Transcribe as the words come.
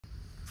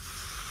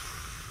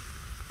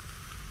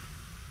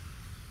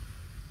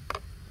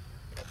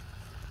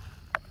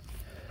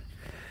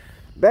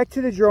back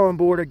to the drawing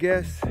board, I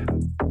guess.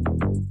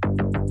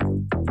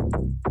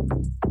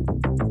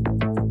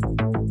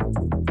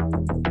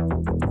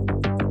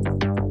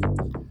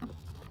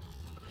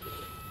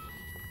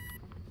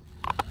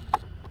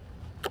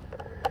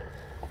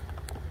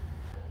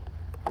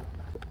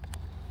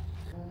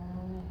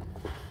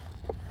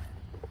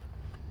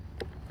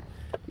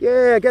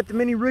 Yeah, I got the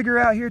mini rigger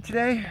out here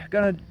today.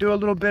 Gonna do a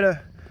little bit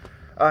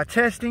of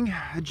testing.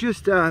 I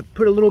just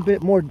put a little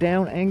bit more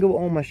down angle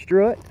on my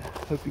strut.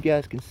 Hope you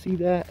guys can see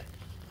that.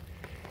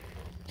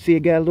 See, I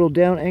got a little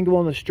down angle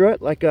on the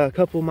strut like a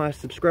couple of my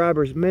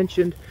subscribers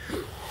mentioned.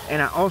 And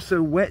I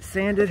also wet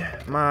sanded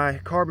my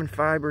carbon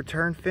fiber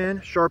turn fin,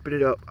 sharpened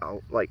it up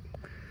like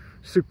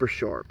super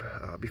sharp.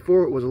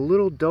 Before it was a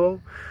little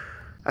dull.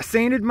 I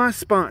sanded my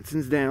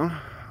sponsons down.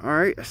 All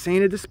right, I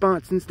sanded the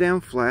sponsons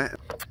down flat.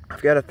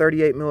 I've got a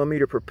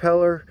 38mm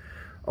propeller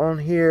on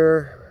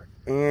here,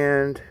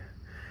 and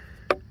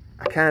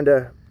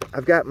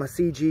I've got my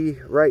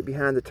CG right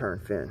behind the turn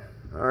fin.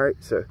 All right,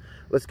 so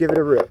let's give it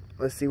a rip.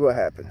 Let's see what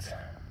happens.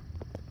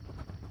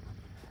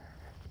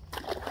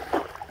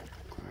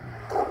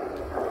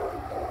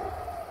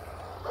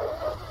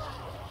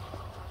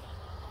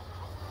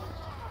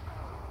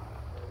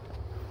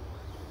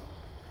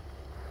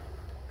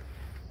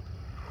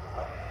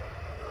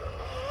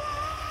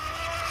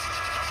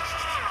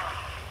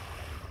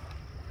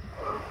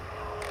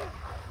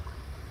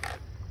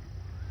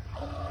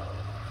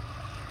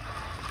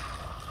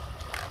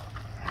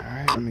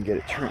 Let me get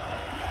it trimmed.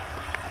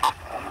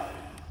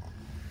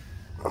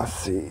 Let's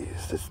see,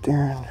 is the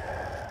steering?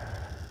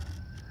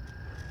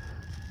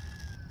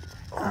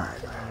 Alright.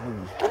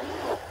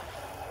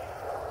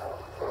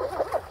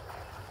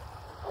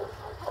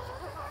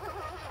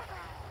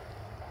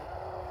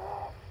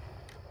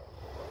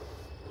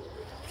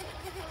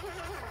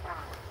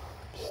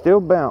 Still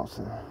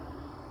bouncing.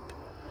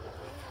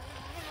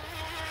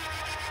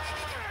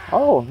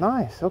 Oh,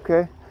 nice,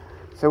 okay.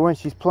 So when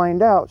she's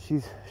planed out,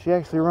 she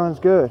actually runs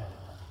good.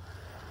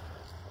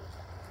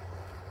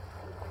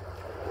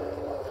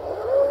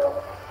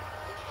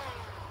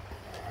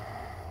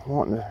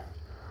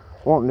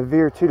 Wanting to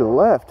veer to the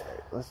left.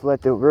 Let's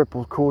let the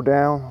ripples cool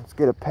down. Let's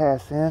get a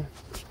pass in.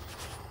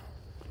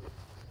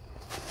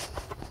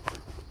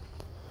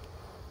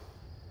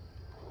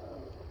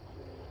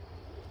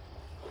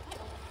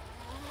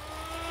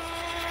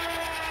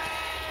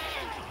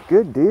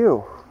 Good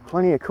deal.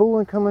 Plenty of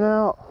cooling coming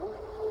out.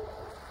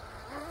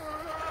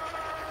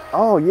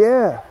 Oh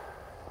yeah.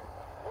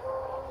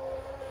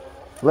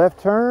 Left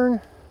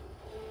turn.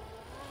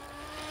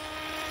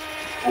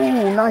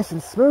 Ooh, nice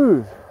and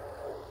smooth.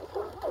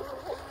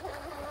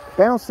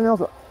 Bouncing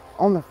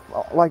on the,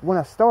 like when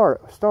I start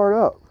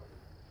up.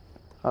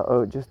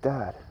 Uh-oh, it just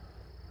died.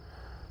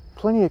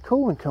 Plenty of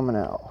cooling coming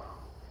out.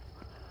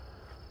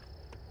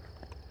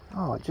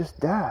 Oh, it just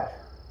died.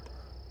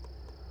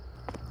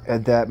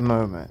 At that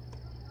moment,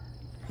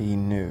 he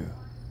knew.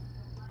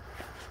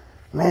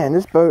 Man,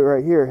 this boat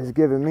right here has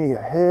given me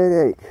a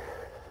headache.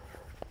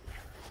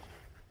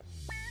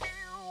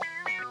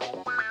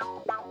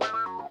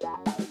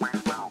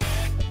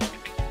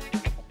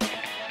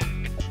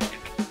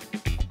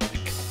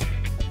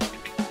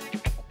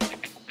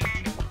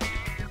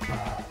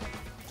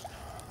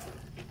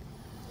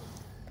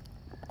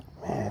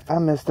 If I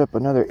messed up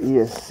another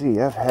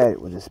ESC, I've had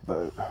it with this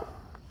boat.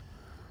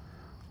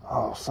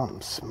 Oh,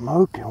 something's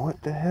smoking.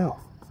 What the hell?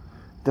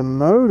 The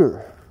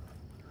motor.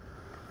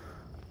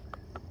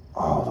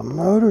 Oh, the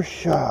motor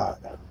shot.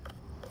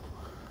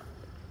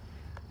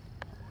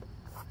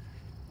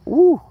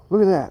 Woo,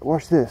 look at that.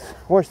 Watch this.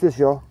 Watch this,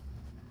 y'all.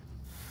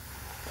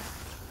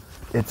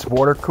 It's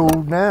water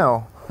cooled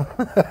now.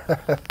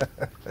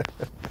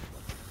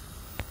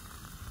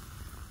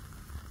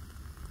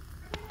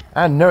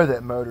 I know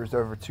that motor's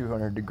over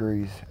 200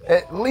 degrees.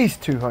 At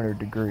least 200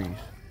 degrees.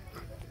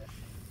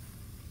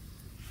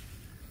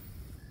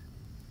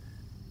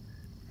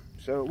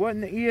 So it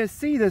wasn't the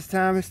ESC this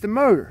time, it's the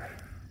motor.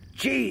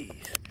 Jeez.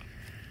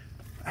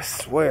 I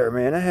swear,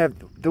 man, I have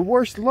the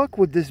worst luck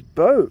with this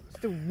boat.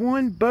 It's the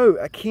one boat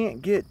I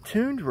can't get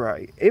tuned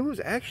right. It was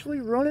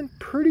actually running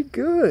pretty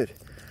good.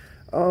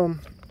 Oh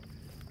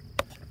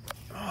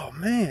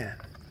man.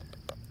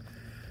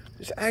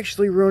 It's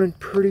actually running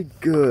pretty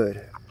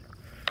good.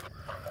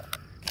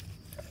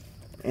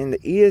 And the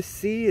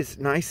ESC is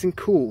nice and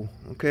cool,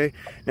 okay?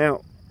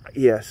 Now,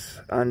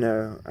 yes, I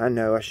know.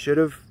 I should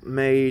have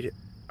made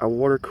a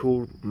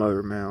water-cooled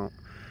motor mount.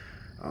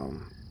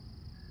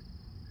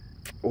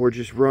 Or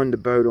just run the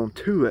boat on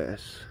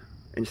 2S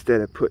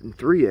instead of putting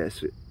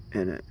 3S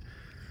in it.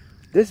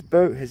 This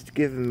boat has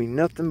given me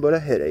nothing but a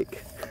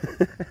headache.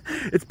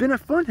 It's been a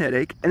fun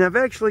headache, and I've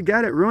actually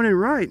got it running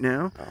right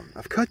now.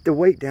 I've cut the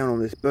weight down on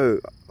this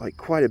boat like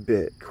quite a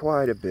bit.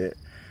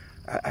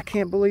 I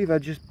can't believe I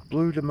just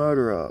blew the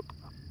motor up.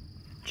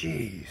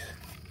 Jeez.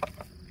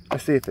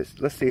 Let's see if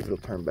it'll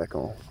turn back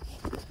on.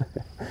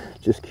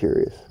 Just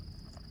curious.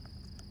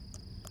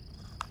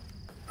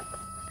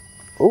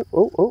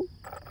 Oh.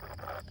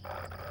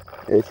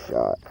 It's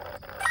shot.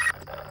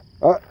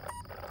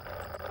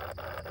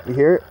 You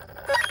hear it?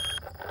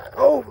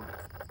 Oh!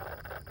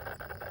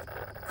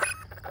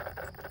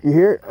 You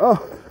hear it?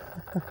 Oh!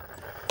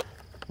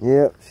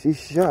 Yep, she's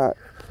shot.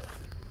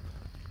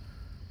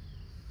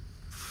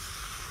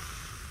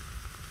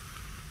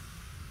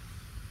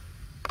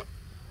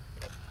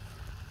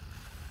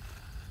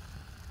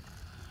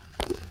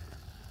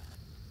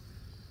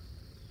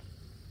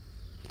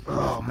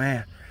 Oh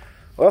man.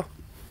 Well,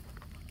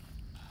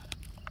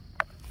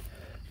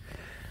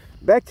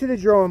 back to the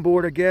drawing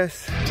board, I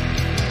guess.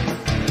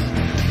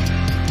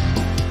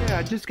 Yeah,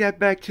 I just got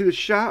back to the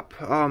shop.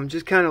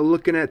 Just kind of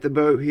looking at the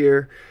boat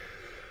here.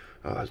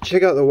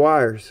 Check out the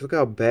wires. Look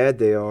how bad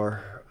they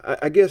are.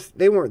 I guess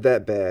they weren't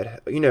that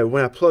bad. You know,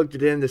 when I plugged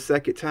it in the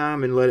second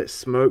time and let it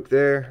smoke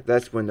there,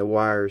 that's when the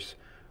wires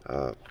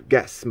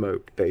got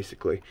smoked,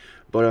 basically.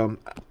 But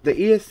the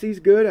ESC's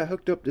good. I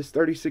hooked up this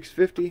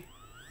 3650.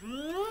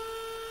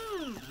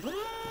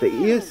 The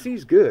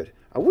ESC's good.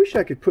 I wish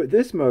I could put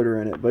this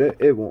motor in it, but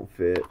it won't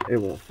fit. It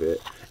won't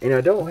fit. And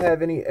I don't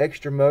have any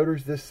extra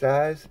motors this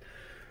size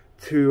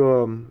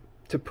to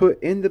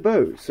put in the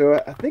boat. So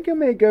I think I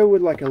may go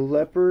with like a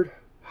Leopard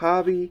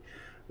hobby,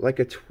 like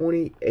a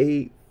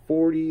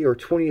 2840 or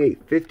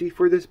 2850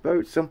 for this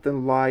boat.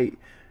 Something light,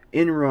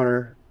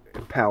 inrunner,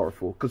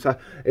 powerful. Because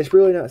it's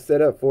really not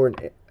set up for an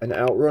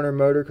outrunner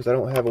motor because I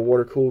don't have a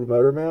water-cooled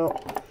motor mount.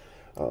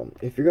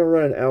 If you're going to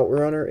run an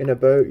outrunner in a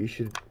boat, you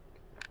should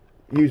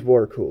use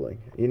water cooling.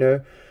 You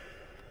know,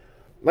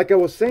 like I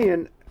was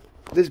saying,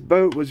 this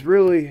boat was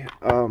really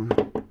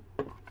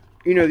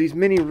you know, these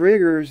mini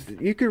riggers,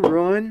 you could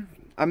run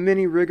a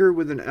mini rigger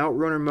with an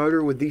outrunner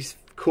motor with these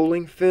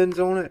cooling fins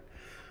on it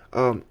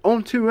on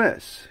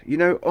 2S. You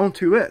know, on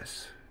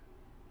 2S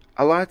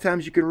a lot of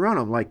times you can run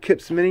them like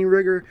Kip's mini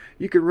rigger.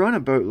 You can run a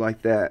boat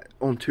like that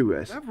on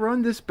 2S. I've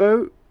run this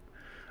boat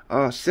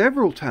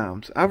several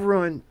times. I've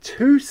run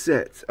 2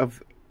 sets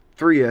of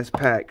 3S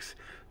packs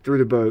through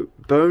the boat,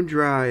 bone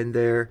dry in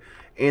there,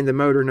 and the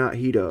motor not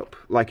heat up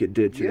like it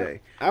did today.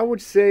 Yep. I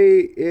would say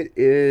it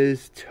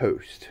is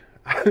toast.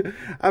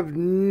 I've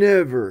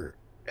never,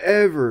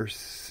 ever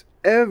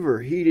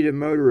heated a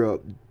motor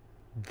up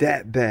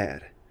that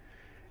bad.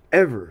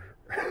 Ever.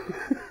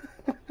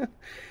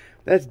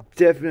 That's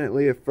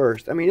definitely a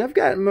first. I mean, I've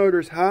gotten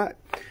motors hot,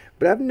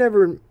 but I've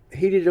never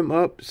heated them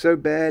up so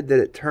bad that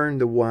it turned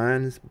the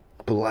wines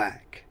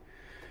black.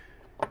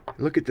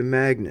 Look at the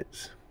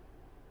magnets.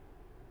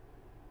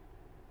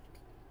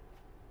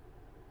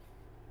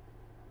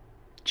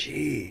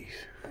 Jeez.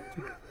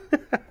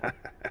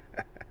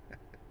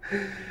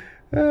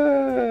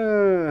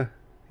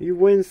 You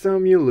win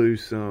some, you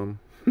lose some.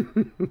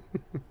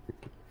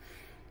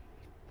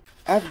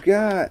 I've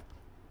got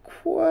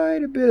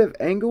quite a bit of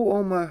angle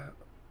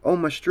on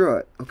my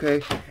strut,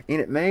 okay,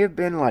 and it may have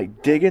been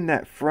like digging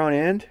that front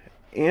end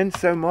in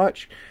so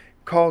much,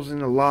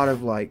 causing a lot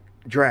of like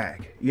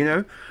drag, you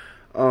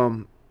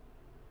know.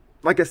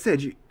 Like I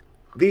said,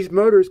 these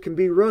motors can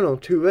be run on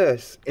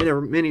 2S in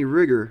a mini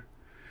rigger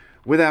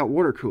without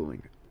water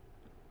cooling.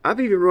 I've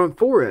even run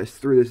 4S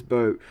through this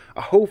boat,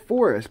 a whole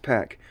 4S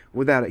pack,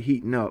 without it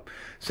heating up.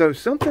 So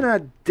something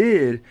I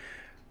did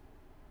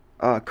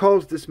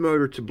caused this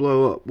motor to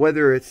blow up.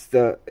 Whether it's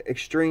the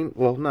extreme,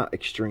 well, not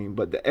extreme,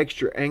 but the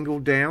extra angle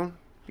down,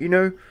 you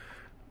know,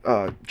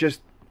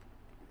 just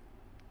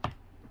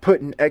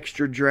putting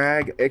extra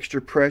drag,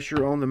 extra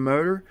pressure on the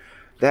motor,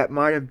 that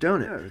might have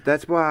done it.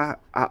 That's why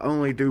I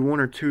only do 1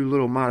 or 2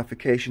 little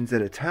modifications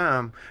at a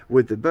time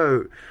with the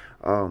boat.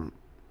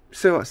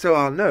 So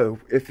I'll know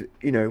if,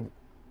 you know,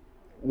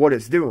 what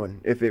it's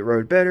doing. If it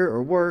rode better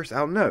or worse,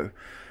 I'll know.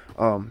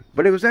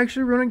 But it was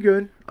actually running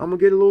good. I'm going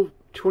to get a little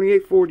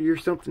 2840 or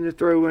something to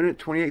throw in it,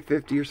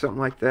 2850 or something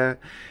like that.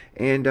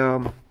 And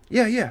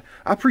yeah,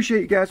 I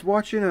appreciate you guys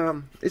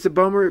watching. It's a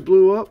bummer it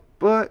blew up,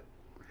 but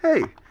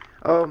hey,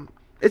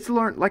 it's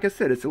like I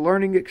said, it's a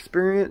learning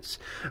experience.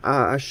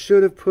 I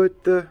should have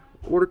put the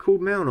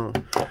water-cooled mount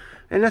on.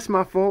 And that's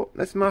my fault.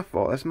 That's my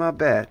fault. That's my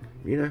bad,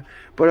 you know.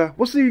 But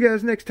we'll see you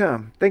guys next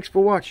time. Thanks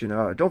for watching.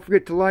 Don't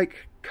forget to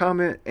like,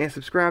 comment, and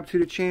subscribe to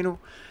the channel.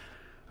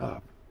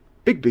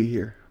 Big B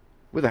here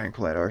with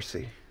Ironclad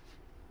RC.